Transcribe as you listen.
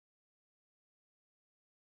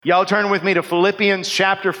Y'all turn with me to Philippians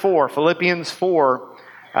chapter 4. Philippians 4,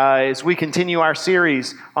 as we continue our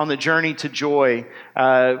series on the journey to joy.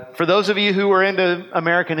 For those of you who are into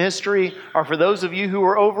American history, or for those of you who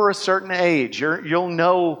are over a certain age, you'll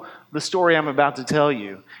know the story I'm about to tell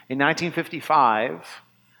you. In 1955,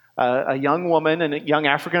 a young woman, a young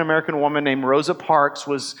African-American woman named Rosa Parks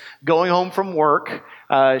was going home from work.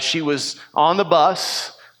 She was on the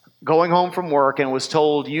bus going home from work and was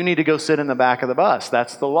told, you need to go sit in the back of the bus.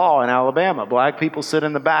 That's the law in Alabama. Black people sit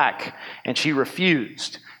in the back. And she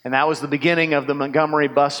refused. And that was the beginning of the Montgomery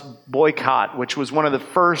bus boycott, which was one of the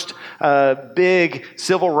first big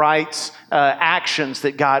civil rights actions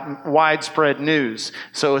that got widespread news.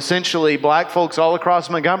 So essentially, black folks all across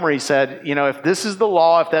Montgomery said, if this is the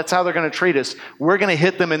law, if that's how they're going to treat us, we're going to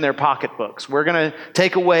hit them in their pocketbooks. We're going to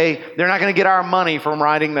take away, they're not going to get our money from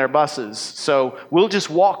riding their buses. So we'll just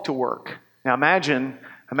walk to work. Now imagine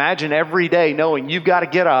every day knowing you've got to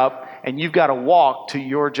get up and you've got to walk to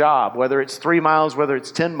your job, whether it's 3 miles, whether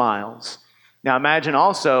it's 10 miles. Now imagine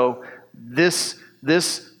also this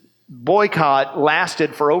boycott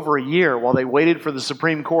lasted for over a year while they waited for the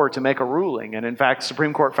Supreme Court to make a ruling. And in fact, the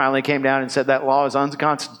Supreme Court finally came down and said that law is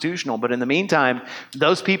unconstitutional. But in the meantime,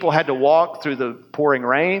 those people had to walk through the pouring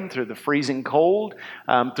rain, through the freezing cold,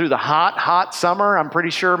 through the hot summer. I'm pretty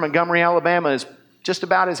sure Montgomery, Alabama is just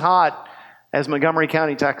about as hot as Montgomery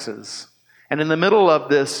County, Texas. And in the middle of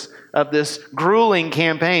this grueling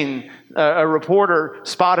campaign, a reporter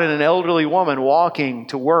spotted an elderly woman walking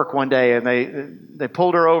to work one day, and they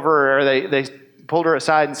pulled her over, or they pulled her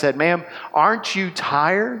aside and said, "Ma'am, aren't you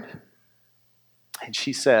tired?" And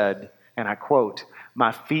she said, and I quote,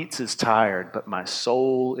 "My feet is tired, but my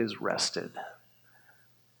soul is rested."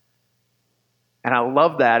 And I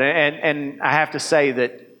love that. And I have to say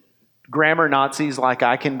that grammar Nazis, like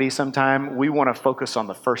I can be sometime, we want to focus on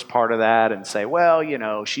the first part of that and say, well,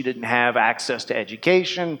 she didn't have access to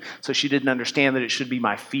education, so she didn't understand that it should be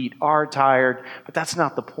my feet are tired. But that's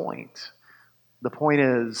not the point. The point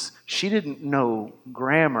is, she didn't know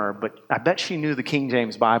grammar, but I bet she knew the King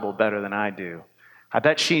James Bible better than I do. I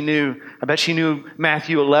bet she knew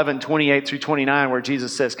Matthew 11:28 through 29, where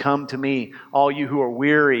Jesus says, "Come to me, all you who are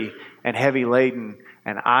weary and heavy laden,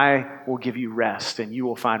 and I will give you rest, and you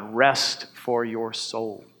will find rest for your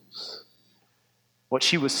souls." What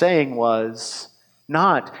she was saying was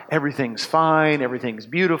not everything's fine, everything's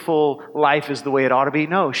beautiful, life is the way it ought to be.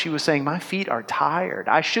 No, she was saying, my feet are tired.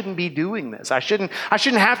 I shouldn't be doing this. I shouldn't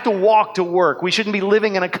have to walk to work. We shouldn't be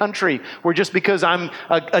living in a country where just because I'm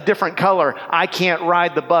a different color, I can't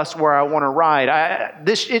ride the bus where I want to ride.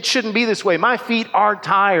 It shouldn't be this way. My feet are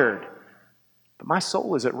tired, but my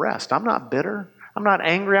soul is at rest. I'm not bitter. I'm not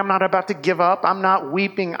angry. I'm not about to give up. I'm not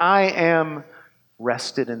weeping. I am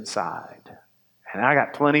rested inside. And I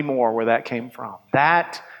got plenty more where that came from.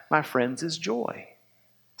 That, my friends, is joy.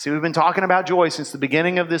 See, we've been talking about joy since the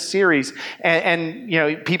beginning of this series.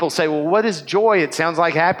 And people say, well, what is joy? It sounds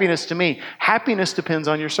like happiness to me. Happiness depends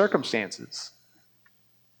on your circumstances.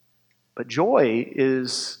 But joy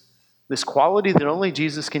is this quality that only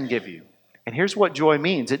Jesus can give you. And here's what joy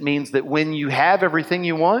means. It means that when you have everything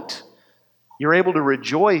you want, you're able to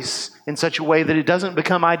rejoice in such a way that it doesn't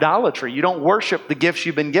become idolatry. You don't worship the gifts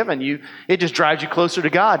you've been given. It just drives you closer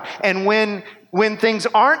to God. And when things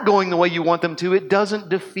aren't going the way you want them to, it doesn't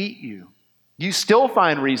defeat you. You still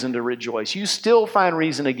find reason to rejoice. You still find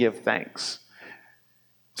reason to give thanks.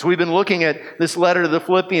 So we've been looking at this letter to the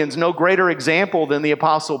Philippians, no greater example than the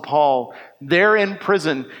Apostle Paul. They're in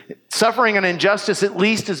prison, suffering an injustice at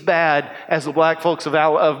least as bad as the black folks of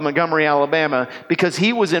Montgomery, Alabama, because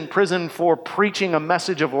he was in prison for preaching a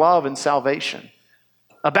message of love and salvation.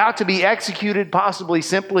 About to be executed, possibly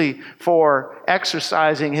simply for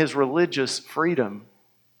exercising his religious freedom.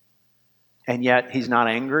 And yet he's not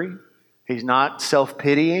angry. He's not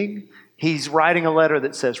self-pitying. He's writing a letter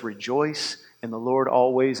that says, rejoice in the Lord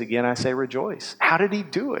always. Again, I say rejoice. How did he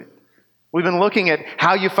do it? We've been looking at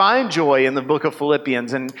how you find joy in the book of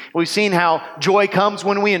Philippians, and we've seen how joy comes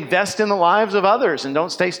when we invest in the lives of others and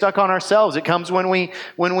don't stay stuck on ourselves. It comes when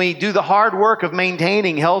we do the hard work of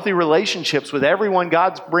maintaining healthy relationships with everyone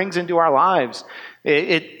God brings into our lives.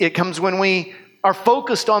 It comes when we are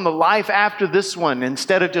focused on the life after this one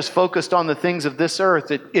instead of just focused on the things of this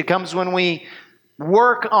earth. It comes when we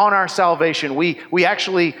work on our salvation. We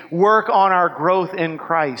actually work on our growth in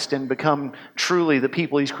Christ and become truly the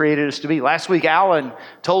people He's created us to be. Last week, Alan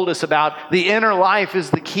told us about the inner life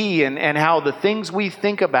is the key and how the things we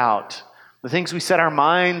think about, the things we set our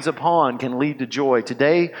minds upon can lead to joy.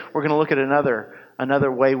 Today, we're going to look at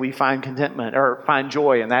another way we find contentment or find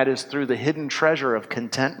joy, and that is through the hidden treasure of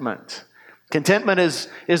contentment. Contentment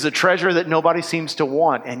is a treasure that nobody seems to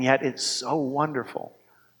want, and yet it's so wonderful.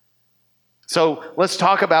 So let's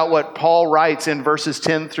talk about what Paul writes in verses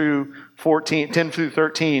 10 through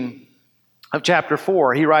 13 of chapter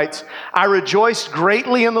 4. He writes, I rejoiced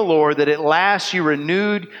greatly in the Lord that at last you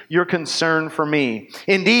renewed your concern for me.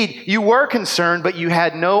 Indeed, you were concerned, but you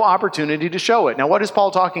had no opportunity to show it. Now, what is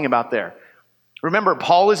Paul talking about there? Remember,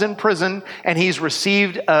 Paul is in prison, and he's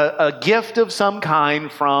received a gift of some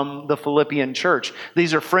kind from the Philippian church.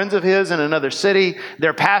 These are friends of his in another city.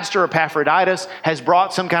 Their pastor, Epaphroditus, has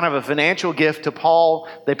brought some kind of a financial gift to Paul.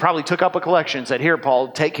 They probably took up a collection and said, here,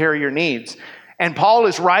 Paul, take care of your needs. And Paul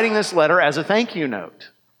is writing this letter as a thank you note.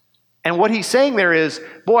 And what he's saying there is,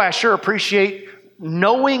 boy, I sure appreciate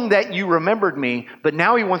knowing that you remembered me, but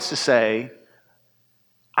now he wants to say,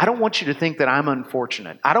 I don't want you to think that I'm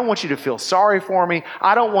unfortunate. I don't want you to feel sorry for me.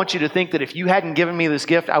 I don't want you to think that if you hadn't given me this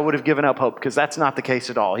gift, I would have given up hope, because that's not the case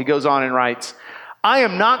at all. He goes on and writes, I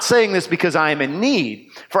am not saying this because I am in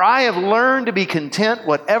need, for I have learned to be content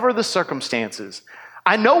whatever the circumstances.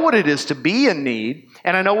 I know what it is to be in need,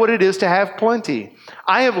 and I know what it is to have plenty.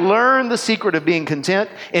 I have learned the secret of being content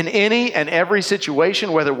in any and every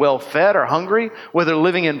situation, whether well-fed or hungry, whether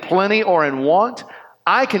living in plenty or in want.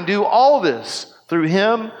 I can do all this through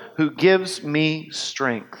him who gives me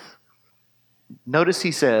strength. Notice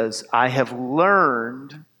he says, I have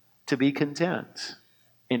learned to be content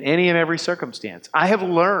in any and every circumstance. I have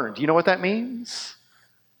learned. You know what that means?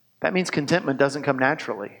 That means contentment doesn't come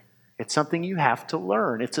naturally. It's something you have to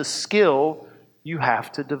learn. It's a skill you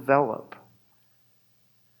have to develop.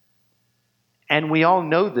 And we all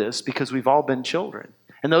know this because we've all been children.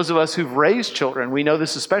 And those of us who've raised children, we know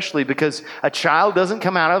this especially because a child doesn't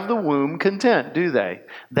come out of the womb content, do they?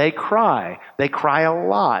 They cry. They cry a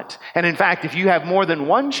lot. And in fact, if you have more than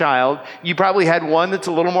one child, you probably had one that's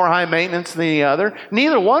a little more high maintenance than the other.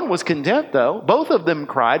 Neither one was content, though. Both of them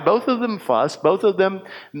cried. Both of them fussed. Both of them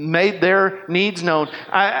made their needs known.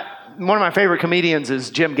 One of my favorite comedians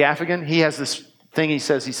is Jim Gaffigan. He has this thing he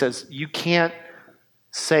says, you can't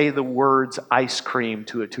say the words ice cream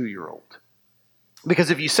to a 2-year-old.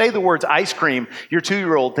 Because if you say the words ice cream, your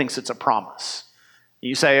 2-year-old thinks it's a promise.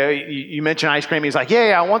 You say, you mention ice cream, he's like,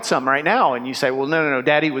 yeah, I want some right now. And you say, well, no,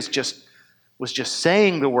 Daddy was just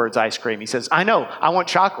saying the words ice cream. He says, I know, I want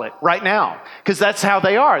chocolate right now. Because that's how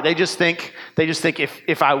they are. They just think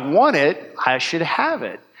if I want it, I should have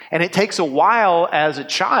it. And it takes a while as a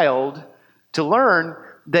child to learn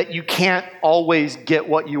that you can't always get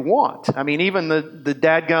what you want. I mean, even the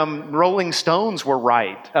dadgum Rolling Stones were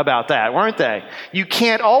right about that, weren't they? You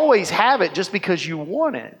can't always have it just because you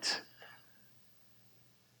want it.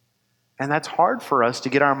 And that's hard for us to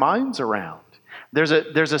get our minds around. There's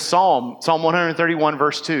a Psalm 131,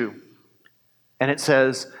 verse 2. And it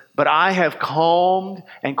says, but I have calmed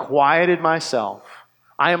and quieted myself.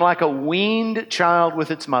 I am like a weaned child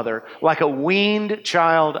with its mother. Like a weaned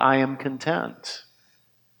child, I am content.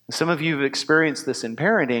 Some of you have experienced this in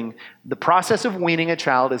parenting. The process of weaning a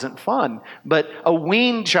child isn't fun, but a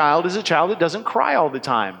weaned child is a child that doesn't cry all the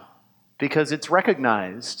time because it's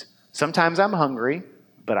recognized. Sometimes I'm hungry,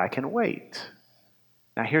 but I can wait.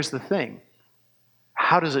 Now here's the thing.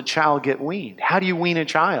 How does a child get weaned? How do you wean a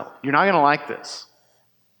child? You're not going to like this.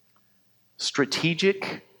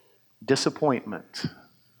 Strategic disappointment.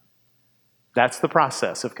 That's the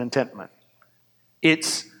process of contentment.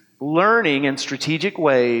 It's learning in strategic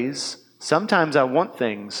ways, sometimes I want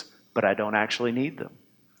things, but I don't actually need them.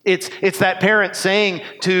 It's that parent saying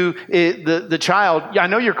to the child, I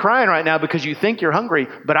know you're crying right now because you think you're hungry,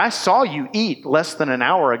 but I saw you eat less than an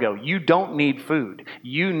hour ago. You don't need food.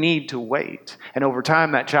 You need to wait. And over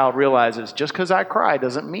time, that child realizes just because I cry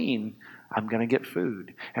doesn't mean I'm going to get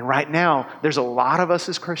food. And right now, there's a lot of us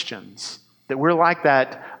as Christians that we're like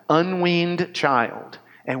that unweaned child.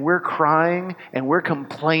 And we're crying, and we're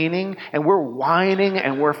complaining, and we're whining,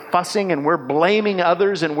 and we're fussing, and we're blaming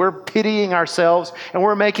others, and we're pitying ourselves, and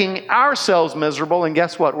we're making ourselves miserable. And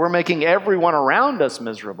guess what? We're making everyone around us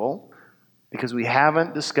miserable because we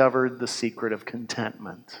haven't discovered the secret of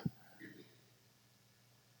contentment.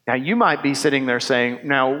 Now, you might be sitting there saying,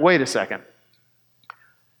 now, wait a second.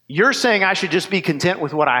 You're saying I should just be content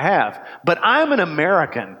with what I have. But I'm an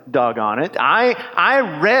American, doggone it.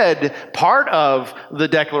 I read part of the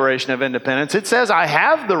Declaration of Independence. It says I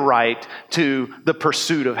have the right to the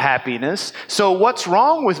pursuit of happiness. So what's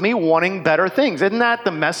wrong with me wanting better things? Isn't that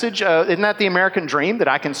the message? Isn't that the American dream, that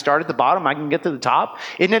I can start at the bottom, I can get to the top?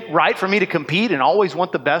 Isn't it right for me to compete and always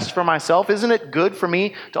want the best for myself? Isn't it good for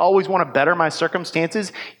me to always want to better my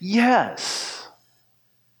circumstances? Yes.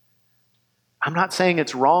 I'm not saying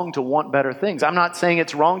it's wrong to want better things. I'm not saying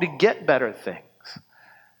it's wrong to get better things.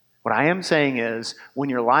 What I am saying is, when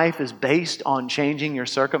your life is based on changing your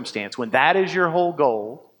circumstance, when that is your whole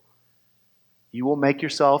goal, you will make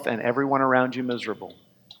yourself and everyone around you miserable.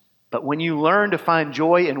 But when you learn to find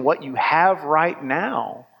joy in what you have right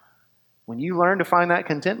now, when you learn to find that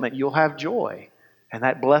contentment, you'll have joy. And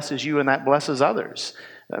that blesses you and that blesses others.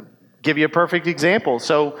 Give you a perfect example.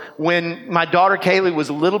 So when my daughter Kaylee was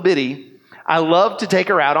a little bitty, I loved to take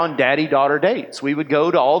her out on daddy-daughter dates. We would go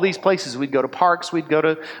to all these places. We'd go to parks. We'd go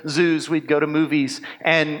to zoos. We'd go to movies.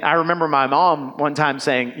 And I remember my mom one time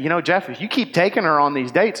saying, you know, Jeff, if you keep taking her on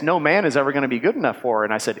these dates, no man is ever going to be good enough for her.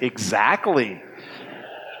 And I said, exactly.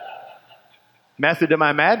 Method to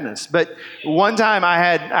my madness. But one time I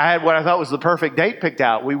had what I thought was the perfect date picked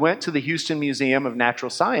out. We went to the Houston Museum of Natural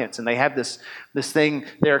Science, and they have this thing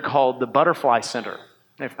there called the Butterfly Center.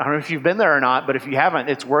 I don't know if you've been there or not, but if you haven't,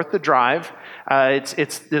 it's worth the drive.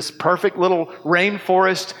 It's this perfect little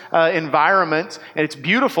rainforest environment, and it's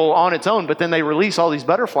beautiful on its own, but then they release all these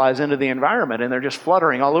butterflies into the environment, and they're just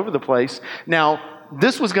fluttering all over the place. Now,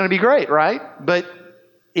 this was going to be great, right? But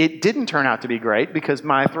it didn't turn out to be great because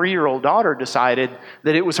my 3-year-old daughter decided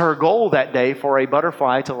that it was her goal that day for a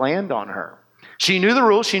butterfly to land on her. She knew the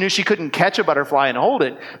rules. She knew she couldn't catch a butterfly and hold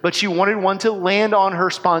it, but she wanted one to land on her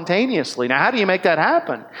spontaneously. Now, how do you make that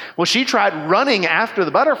happen? Well, she tried running after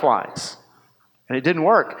the butterflies, and it didn't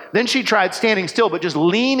work. Then she tried standing still, but just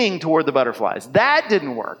leaning toward the butterflies. That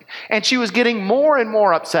didn't work. And she was getting more and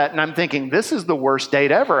more upset, and I'm thinking, this is the worst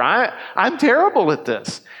date ever. I'm terrible at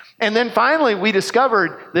this. And then finally, we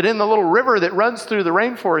discovered that in the little river that runs through the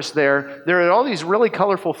rainforest there are all these really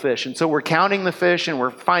colorful fish. And so we're counting the fish and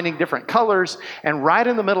we're finding different colors. And right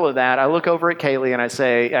in the middle of that, I look over at Kaylee and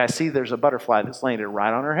I see there's a butterfly that's landed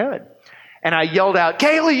right on her head. And I yelled out,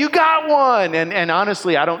 Kaylee, you got one! And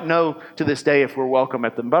honestly, I don't know to this day if we're welcome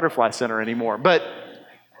at the Butterfly Center anymore. But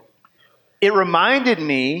it reminded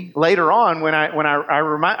me later on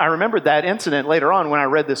I remembered that incident later on when I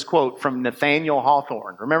read this quote from Nathaniel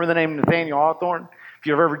Hawthorne. Remember the name Nathaniel Hawthorne? If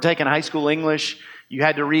you've ever taken high school English, you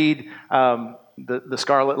had to read the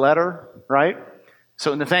Scarlet Letter, right?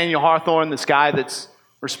 So Nathaniel Hawthorne, this guy that's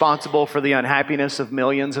responsible for the unhappiness of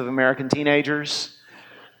millions of American teenagers,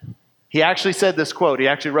 he actually said this quote. He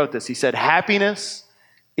actually wrote this. He said, happiness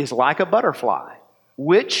is like a butterfly,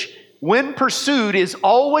 which when pursued is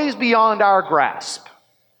always beyond our grasp.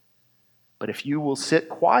 But if you will sit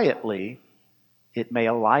quietly, it may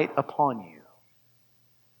alight upon you.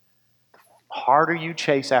 The harder you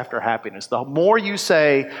chase after happiness, the more you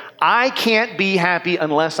say, I can't be happy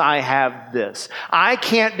unless I have this. I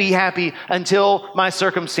can't be happy until my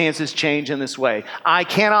circumstances change in this way. I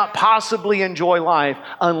cannot possibly enjoy life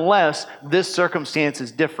unless this circumstance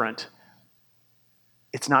is different.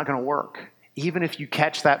 It's not going to work. Even if you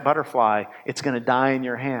catch that butterfly, it's going to die in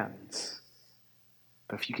your hands.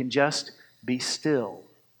 But if you can just be still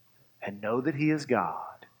and know that He is God,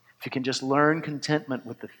 if you can just learn contentment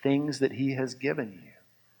with the things that He has given you,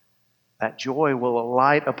 that joy will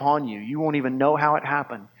alight upon you. You won't even know how it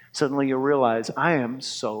happened. Suddenly you'll realize, I am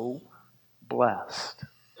so blessed.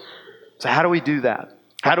 So how do we do that?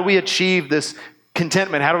 How do we achieve this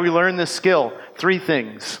contentment? How do we learn this skill? 3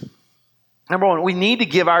 things. Number 1, we need to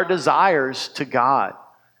give our desires to God.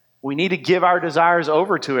 We need to give our desires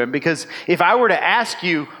over to Him, because if I were to ask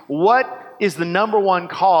you, what is the number 1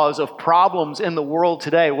 cause of problems in the world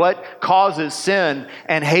today? What causes sin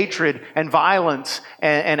and hatred and violence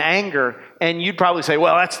and anger? And you'd probably say,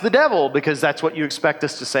 well, that's the devil, because that's what you expect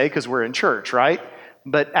us to say because we're in church, right?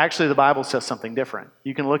 But actually the Bible says something different.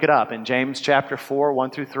 You can look it up. In James chapter 4,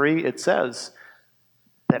 1-3, it says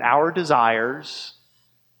that our desires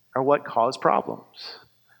are what cause problems.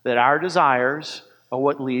 That our desires are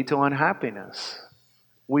what lead to unhappiness.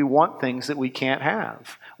 We want things that we can't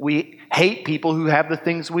have. We hate people who have the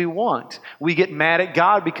things we want. We get mad at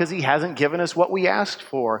God because He hasn't given us what we asked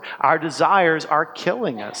for. Our desires are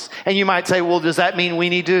killing us. And you might say, well, does that mean we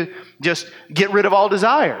need to just get rid of all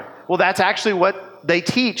desire? Well, that's actually what they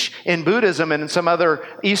teach in Buddhism and in some other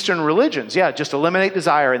Eastern religions. Yeah, just eliminate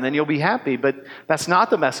desire and then you'll be happy. But that's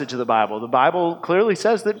not the message of the Bible. The Bible clearly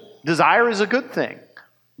says that desire is a good thing.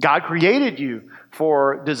 God created you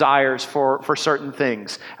for desires for certain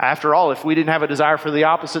things. After all, if we didn't have a desire for the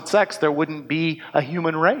opposite sex, there wouldn't be a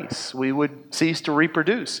human race. We would cease to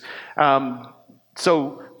reproduce.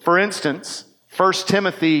 So, for instance, 1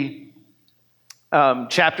 Timothy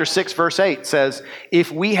chapter 6, verse 8 says,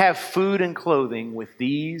 if we have food and clothing, with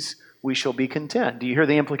these we shall be content. Do you hear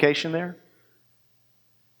the implication there?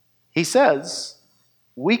 He says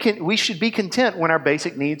we should be content when our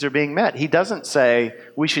basic needs are being met. He doesn't say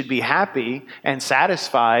we should be happy and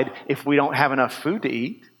satisfied if we don't have enough food to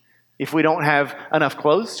eat. if we don't have enough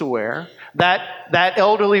clothes to wear. That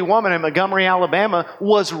elderly woman in Montgomery, Alabama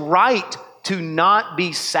was right to not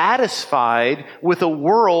be satisfied with a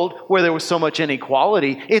world where there was so much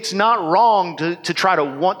inequality. It's not wrong to try to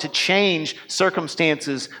want to change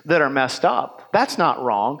circumstances that are messed up. That's not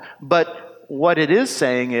wrong. But what it is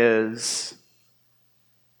saying is,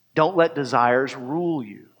 don't let desires rule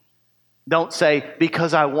you. Don't say,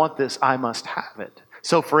 because I want this, I must have it.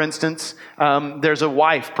 So, for instance, there's a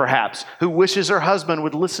wife, perhaps, who wishes her husband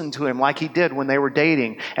would listen to him like he did when they were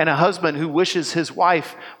dating, and a husband who wishes his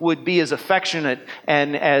wife would be as affectionate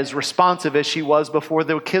and as responsive as she was before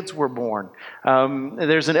the kids were born.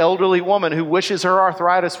 There's an elderly woman who wishes her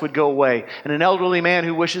arthritis would go away, and an elderly man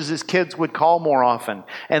who wishes his kids would call more often.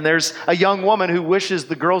 And there's a young woman who wishes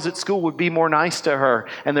the girls at school would be more nice to her,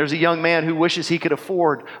 and there's a young man who wishes he could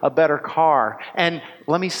afford a better car. And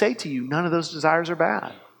let me say to you, none of those desires are bad.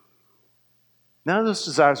 None of those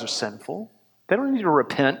desires are sinful. They don't need to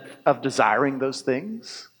repent of desiring those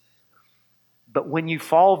things. But when you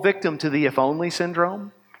fall victim to the if only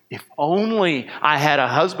syndrome, if only I had a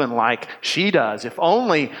husband like she does, if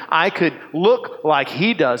only I could look like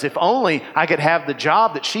he does, if only I could have the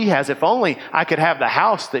job that she has, if only I could have the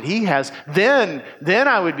house that he has, then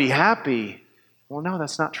I would be happy. Well, no,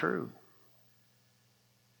 that's not true.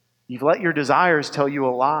 You've let your desires tell you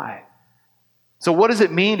a lie. So what does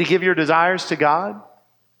it mean to give your desires to God?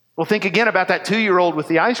 Well, think again about that 2-year-old with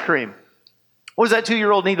the ice cream. What does that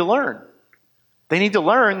 2-year-old need to learn? They need to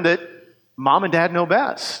learn that mom and dad know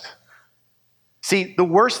best. See, the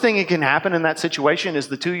worst thing that can happen in that situation is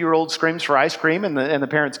the 2-year-old screams for ice cream and the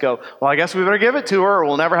parents go, well, I guess we better give it to her or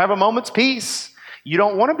we'll never have a moment's peace. You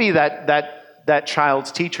don't want to be that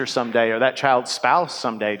child's teacher someday or that child's spouse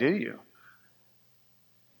someday, do you?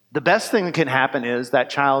 The best thing that can happen is that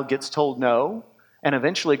child gets told no and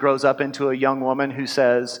eventually grows up into a young woman who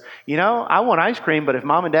says, you know, I want ice cream, but if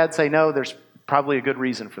mom and dad say no, there's probably a good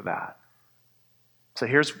reason for that. So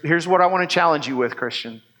here's what I want to challenge you with,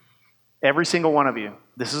 Christian. Every single one of you.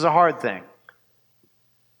 This is a hard thing.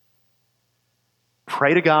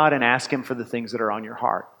 Pray to God and ask Him for the things that are on your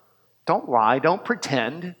heart. Don't lie. Don't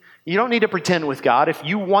pretend. You don't need to pretend with God. If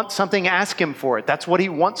you want something, ask Him for it. That's what He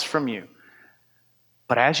wants from you.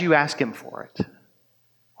 But as you ask Him for it,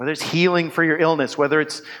 whether it's healing for your illness, whether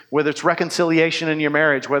it's reconciliation in your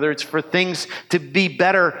marriage, whether it's for things to be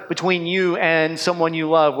better between you and someone you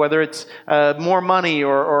love, whether it's more money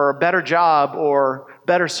or a better job or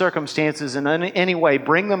better circumstances in any way,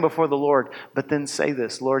 bring them before the Lord. But then say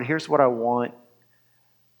this, Lord, here's what I want.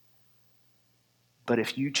 But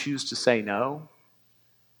if you choose to say no,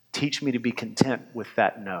 teach me to be content with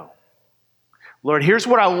that no. Lord, here's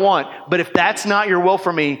what I want, but if that's not your will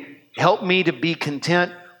for me, help me to be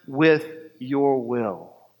content with your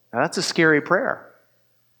will. Now, that's a scary prayer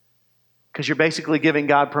because you're basically giving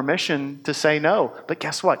God permission to say no. But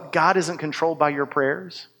guess what? God isn't controlled by your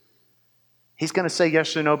prayers. He's going to say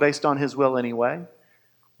yes or no based on His will anyway.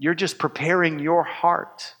 You're just preparing your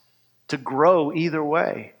heart to grow either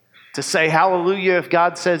way. To say hallelujah if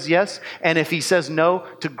God says yes, and if He says no,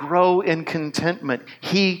 to grow in contentment.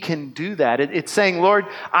 He can do that. It's saying, Lord,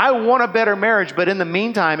 I want a better marriage, but in the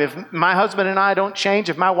meantime, if my husband and I don't change,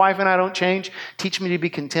 if my wife and I don't change, teach me to be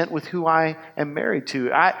content with who I am married to.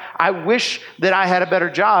 I wish that I had a better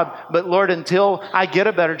job, but Lord, until I get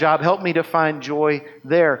a better job, help me to find joy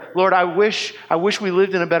there. Lord, I wish we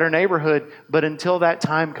lived in a better neighborhood, but until that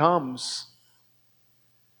time comes,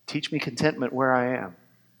 teach me contentment where I am.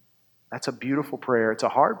 That's a beautiful prayer. It's a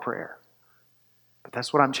hard prayer. But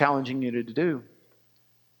that's what I'm challenging you to do.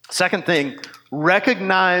 Second thing,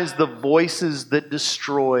 recognize the voices that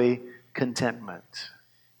destroy contentment.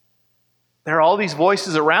 There are all these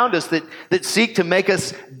voices around us that seek to make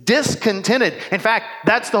us discontented. In fact,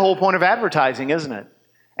 that's the whole point of advertising, isn't it?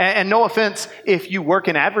 And no offense if you work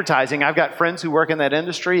in advertising. I've got friends who work in that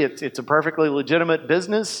industry. It's a perfectly legitimate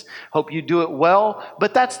business. Hope you do it well.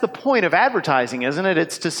 But that's the point of advertising, isn't it?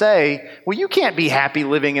 It's to say, well, you can't be happy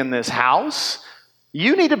living in this house.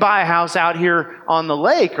 You need to buy a house out here on the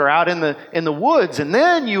lake or out in the woods, and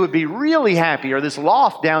then you would be really happy. Or this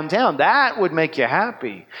loft downtown, that would make you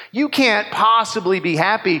happy. You can't possibly be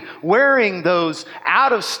happy wearing those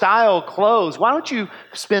out-of-style clothes. Why don't you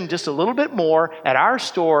spend just a little bit more at our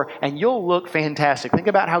store and you'll look fantastic. Think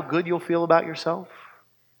about how good you'll feel about yourself.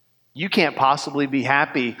 You can't possibly be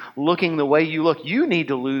happy looking the way you look. You need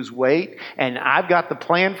to lose weight, and I've got the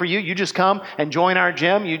plan for you. You just come and join our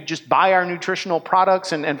gym. You just buy our nutritional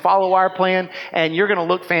products and follow our plan, and you're going to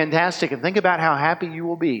look fantastic. And think about how happy you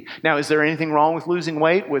will be. Now, is there anything wrong with losing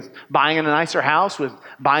weight, with buying a nicer house, with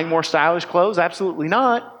buying more stylish clothes? Absolutely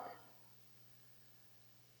not.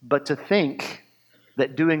 But to think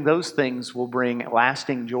that doing those things will bring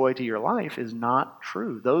lasting joy to your life is not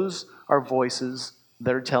true. Those are voices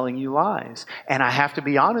that are telling you lies. And I have to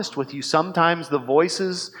be honest with you, sometimes the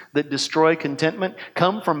voices that destroy contentment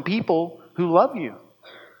come from people who love you.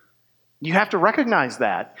 You have to recognize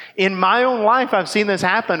that. In my own life, I've seen this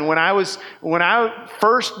happen. When I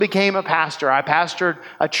first became a pastor, I pastored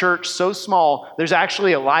a church so small, there's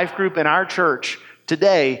actually a life group in our church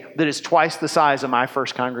today that is twice the size of my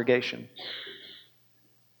first congregation.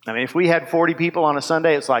 I mean, if we had 40 people on a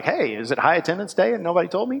Sunday, it's like, hey, is it high attendance day and nobody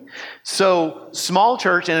told me? So, small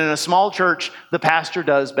church, and in a small church, the pastor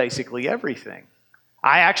does basically everything.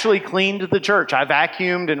 I actually cleaned the church. I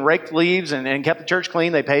vacuumed and raked leaves and kept the church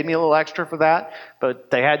clean. They paid me a little extra for that, but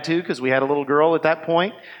they had to because we had a little girl at that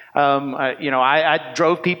point. I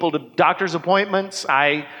drove people to doctor's appointments.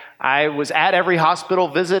 I was at every hospital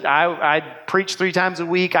visit. I preached 3 times a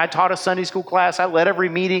week. I taught a Sunday school class. I led every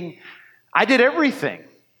meeting. I did everything.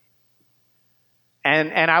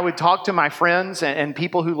 And I would talk to my friends and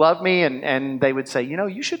people who love me, and they would say,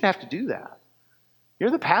 you shouldn't have to do that. You're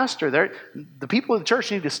the pastor. The people of the church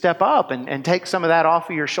need to step up and take some of that off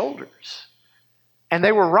of your shoulders. And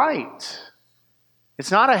they were right. It's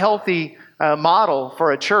not a healthy model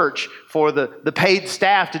for a church for the paid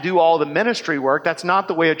staff to do all the ministry work. That's not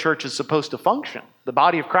the way a church is supposed to function. The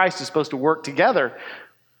body of Christ is supposed to work together.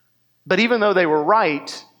 But even though they were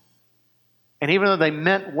right, and even though they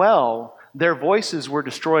meant well, their voices were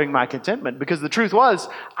destroying my contentment, because the truth was,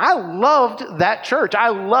 I loved that church. I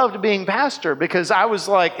loved being pastor because I was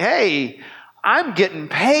like, hey, I'm getting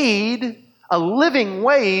paid a living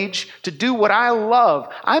wage to do what I love.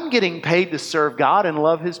 I'm getting paid to serve God and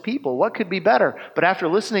love His people. What could be better? But after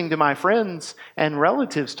listening to my friends and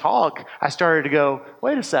relatives talk, I started to go,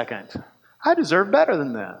 wait a second, I deserve better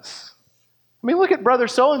than this. I mean, look at brother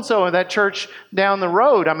so-and-so in that church down the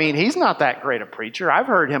road. I mean, he's not that great a preacher. I've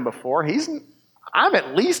heard him before. I'm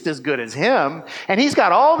at least as good as him. And he's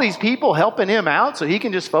got all these people helping him out so he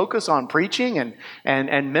can just focus on preaching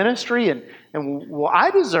and ministry. And well,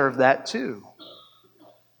 I deserve that too.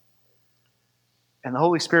 And the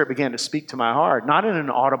Holy Spirit began to speak to my heart, not in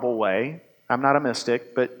an audible way. I'm not a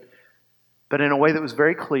mystic, but in a way that was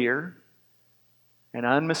very clear and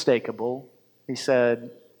unmistakable. He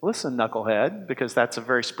said, listen, knucklehead, because that's a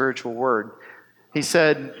very spiritual word. He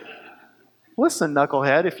said, listen,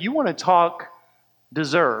 knucklehead, if you want to talk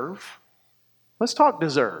deserve, let's talk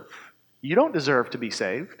deserve. You don't deserve to be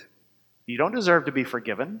saved. You don't deserve to be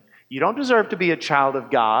forgiven. You don't deserve to be a child of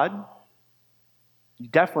God. You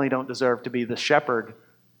definitely don't deserve to be the shepherd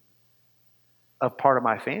of part of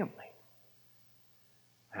my family.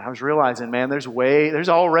 And I was realizing, man, there's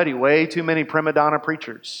already way too many prima donna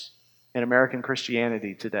preachers in American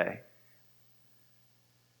Christianity today.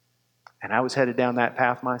 And I was headed down that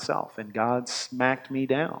path myself, and God smacked me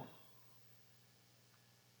down.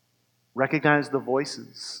 Recognize the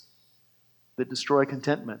voices that destroy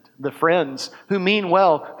contentment. The friends who mean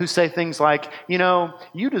well, who say things like,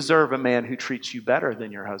 you deserve a man who treats you better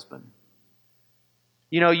than your husband.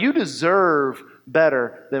 You deserve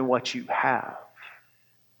better than what you have.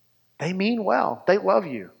 They mean well. They love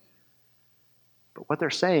you. But what they're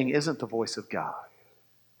saying isn't the voice of God.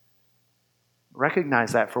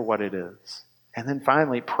 Recognize that for what it is. And then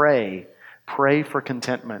finally, pray. Pray for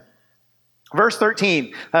contentment. Verse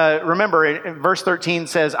 13, remember, verse 13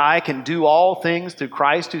 says, I can do all things through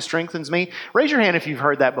Christ who strengthens me. Raise your hand if you've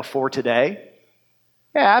heard that before today.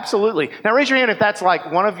 Yeah, absolutely. Now raise your hand if that's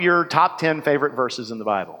like one of your top 10 favorite verses in the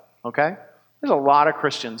Bible, okay? There's a lot of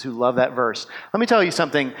Christians who love that verse. Let me tell you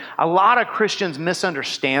something. A lot of Christians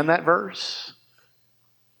misunderstand that verse.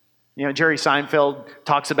 Jerry Seinfeld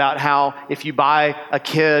talks about how if you buy a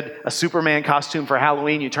kid a Superman costume for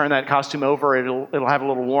Halloween, you turn that costume over, it'll have a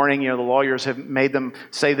little warning. The lawyers have made them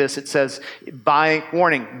say this. It says,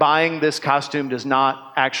 buying this costume does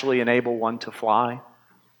not actually enable one to fly.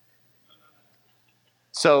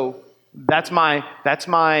 So that's my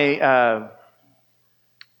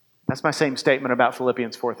same statement about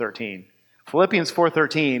Philippians 4:13. Philippians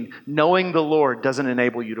 4:13, knowing the Lord doesn't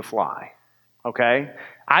enable you to fly. Okay?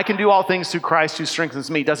 I can do all things through Christ who strengthens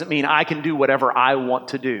me doesn't mean I can do whatever I want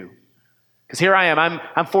to do. Because here I am,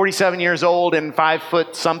 I'm 47 years old and 5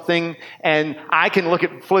 foot something, and I can look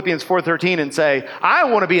at Philippians 4:13 and say, I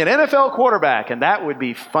want to be an NFL quarterback, and that would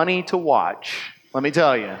be funny to watch. Let me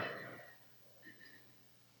tell you.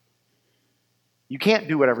 You can't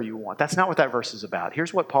do whatever you want. That's not what that verse is about.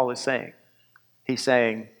 Here's what Paul is saying. He's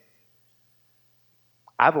saying,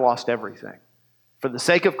 I've lost everything. For the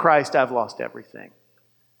sake of Christ, I've lost everything.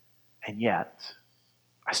 And yet,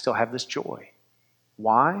 I still have this joy.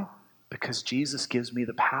 Why? Because Jesus gives me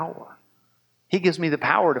the power. He gives me the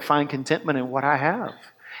power to find contentment in what I have.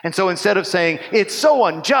 And so instead of saying, it's so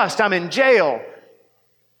unjust, I'm in jail,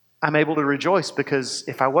 I'm able to rejoice because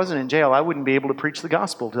if I wasn't in jail, I wouldn't be able to preach the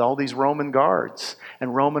gospel to all these Roman guards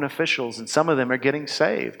and Roman officials, and some of them are getting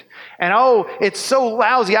saved. And it's so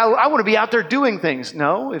lousy, I want to be out there doing things.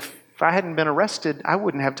 No, if I hadn't been arrested, I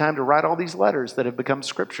wouldn't have time to write all these letters that have become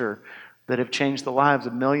scripture, that have changed the lives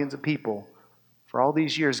of millions of people for all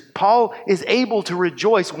these years. Paul is able to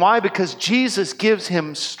rejoice. Why? Because Jesus gives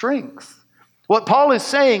him strength. What Paul is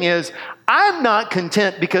saying is, I'm not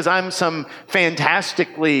content because I'm some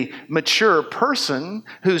fantastically mature person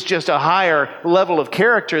who's just a higher level of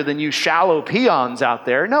character than you shallow peons out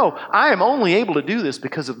there. No, I am only able to do this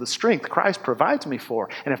because of the strength Christ provides me for.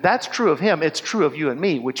 And if that's true of him, it's true of you and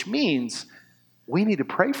me, which means we need to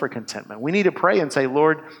pray for contentment. We need to pray and say,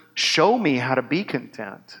 Lord, show me how to be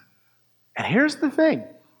content. And here's the thing.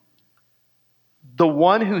 The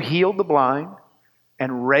one who healed the blind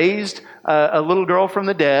and raised a little girl from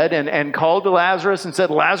the dead and called to Lazarus and said,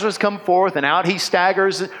 Lazarus, come forth. And out he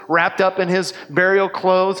staggers, wrapped up in his burial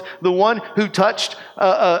clothes. The one who touched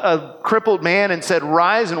a crippled man and said,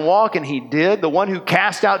 rise and walk, and he did. The one who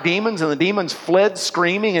cast out demons and the demons fled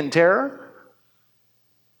screaming in terror.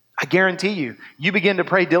 I guarantee you, you begin to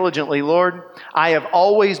pray diligently, Lord, I have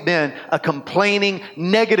always been a complaining,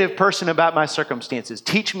 negative person about my circumstances.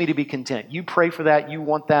 Teach me to be content. You pray for that, you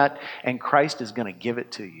want that, and Christ is going to give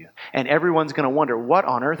it to you. And everyone's going to wonder, what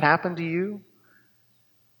on earth happened to you?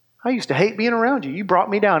 I used to hate being around you. You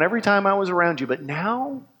brought me down every time I was around you. But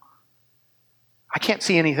now, I can't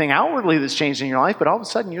see anything outwardly that's changed in your life, but all of a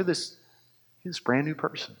sudden you're this brand new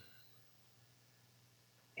person.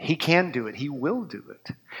 He can do it. He will do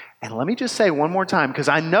it. And let me just say one more time, because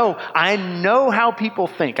I know how people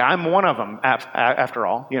think. I'm one of them, after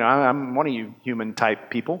all. I'm one of you human type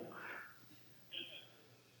people.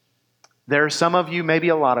 There are some of you, maybe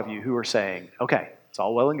a lot of you, who are saying, okay, it's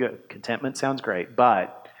all well and good. Contentment sounds great,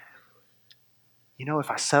 but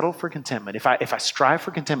if I settle for contentment, if I strive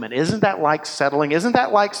for contentment, isn't that like settling? Isn't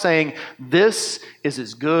that like saying, this is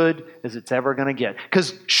as good as it's ever going to get?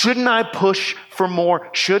 Because shouldn't I push for more?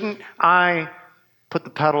 Shouldn't I put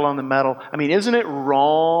the pedal on the metal? I mean, isn't it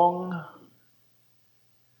wrong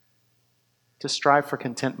to strive for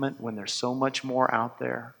contentment when there's so much more out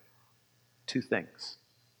there? Two things.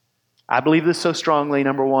 I believe this so strongly,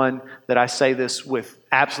 number one, that I say this with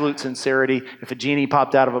absolute sincerity. If a genie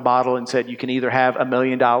popped out of a bottle and said you can either have $1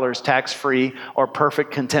 million tax-free or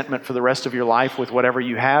perfect contentment for the rest of your life with whatever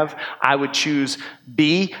you have, I would choose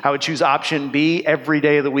B. I would choose option B every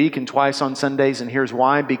day of the week and twice on Sundays. And here's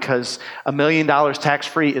why. Because $1 million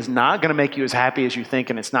tax-free is not going to make you as happy as you think,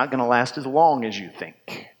 and it's not going to last as long as you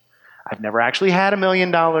think. I've never actually had $1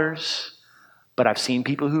 million, but I've seen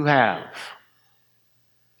people who have.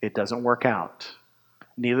 It doesn't work out.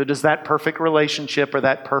 Neither does that perfect relationship or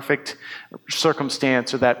that perfect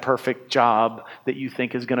circumstance or that perfect job that you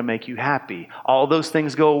think is going to make you happy. All those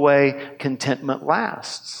things go away. Contentment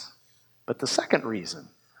lasts. But the second reason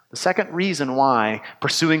why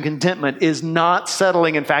pursuing contentment is not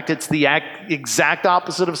settling, in fact, it's the exact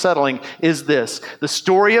opposite of settling, is this. The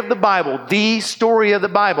story of the Bible,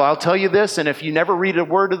 I'll tell you this, and if you never read a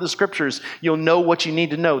word of the scriptures, you'll know what you need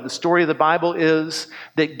to know. The story of the Bible is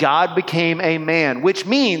that God became a man, which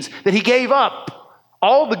means that he gave up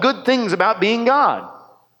all the good things about being God.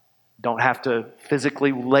 Don't have to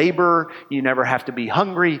physically labor. You never have to be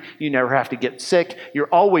hungry. You never have to get sick. You're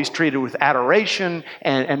always treated with adoration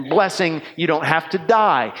and blessing. You don't have to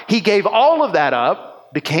die. He gave all of that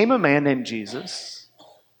up, became a man named Jesus.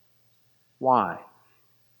 Why?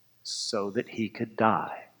 So that he could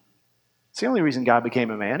die. It's the only reason God became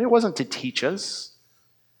a man. It wasn't to teach us.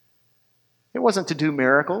 It wasn't to do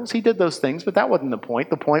miracles. He did those things, but that wasn't the point.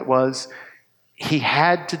 The point was, he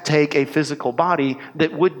had to take a physical body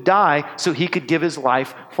that would die so he could give his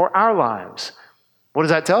life for our lives. What does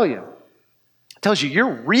that tell you? It tells you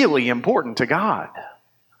you're really important to God.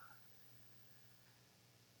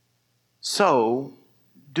 So,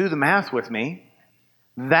 do the math with me.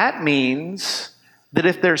 That means that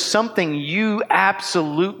if there's something you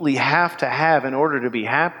absolutely have to have in order to be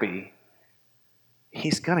happy,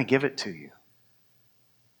 he's going to give it to you.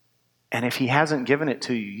 And if he hasn't given it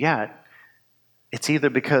to you yet, it's either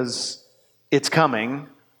because it's coming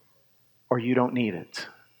or you don't need it.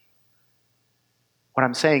 What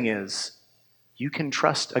I'm saying is, you can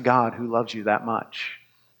trust a God who loves you that much.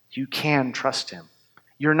 You can trust him.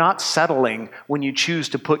 You're not settling when you choose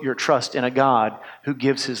to put your trust in a God who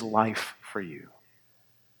gives his life for you.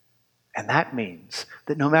 And that means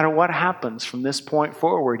that no matter what happens from this point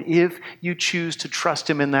forward, if you choose to trust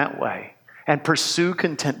Him in that way and pursue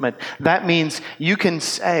contentment, that means you can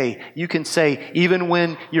say, even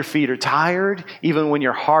when your feet are tired, even when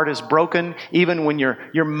your heart is broken, even when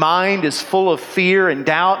your mind is full of fear and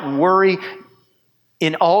doubt and worry,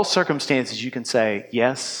 in all circumstances you can say,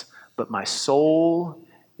 yes, but my soul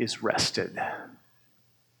is rested.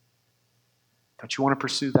 Don't you want to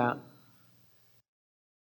pursue that?